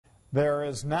There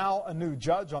is now a new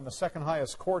judge on the second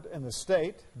highest court in the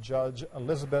state. Judge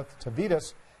Elizabeth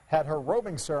Tavitas had her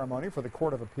robing ceremony for the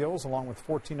Court of Appeals along with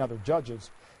 14 other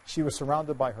judges. She was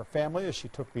surrounded by her family as she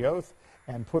took the oath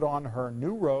and put on her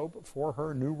new robe for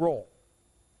her new role.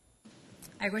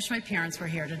 I wish my parents were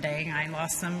here today. I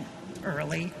lost them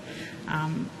early.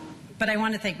 But I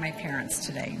want to thank my parents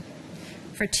today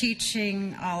for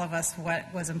teaching all of us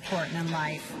what was important in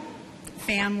life: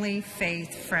 family,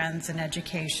 faith, friends, and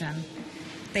education.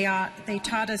 They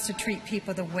taught us to treat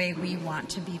people the way we want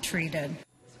to be treated.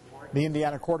 The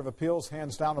Indiana Court of Appeals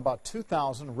hands down about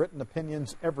 2,000 written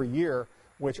opinions every year,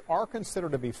 which are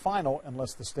considered to be final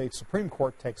unless the state Supreme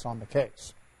Court takes on the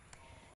case.